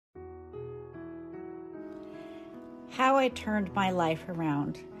How I turned my life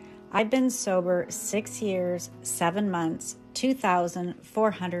around. I've been sober 6 years, 7 months,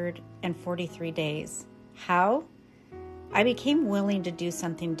 2,443 days. How? I became willing to do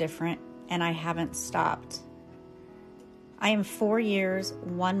something different, and I haven't stopped. I am 4 years,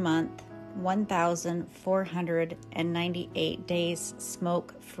 1 month, 1,498 days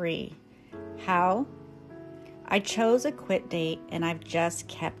smoke-free. How? I chose a quit date, and I've just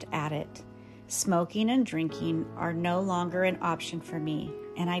kept at it. Smoking and drinking are no longer an option for me,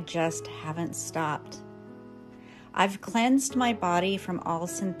 and I just haven't stopped. I've cleansed my body from all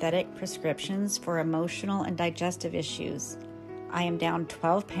synthetic prescriptions for emotional and digestive issues. I am down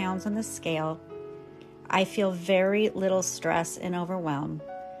 12 pounds on the scale. I feel very little stress and overwhelm,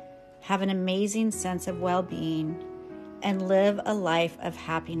 have an amazing sense of well-being, and live a life of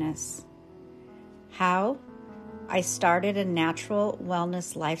happiness. How? I started a natural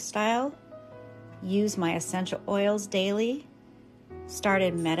wellness lifestyle, use my essential oils daily,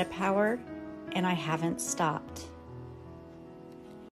 started MetaPower, and I haven't stopped.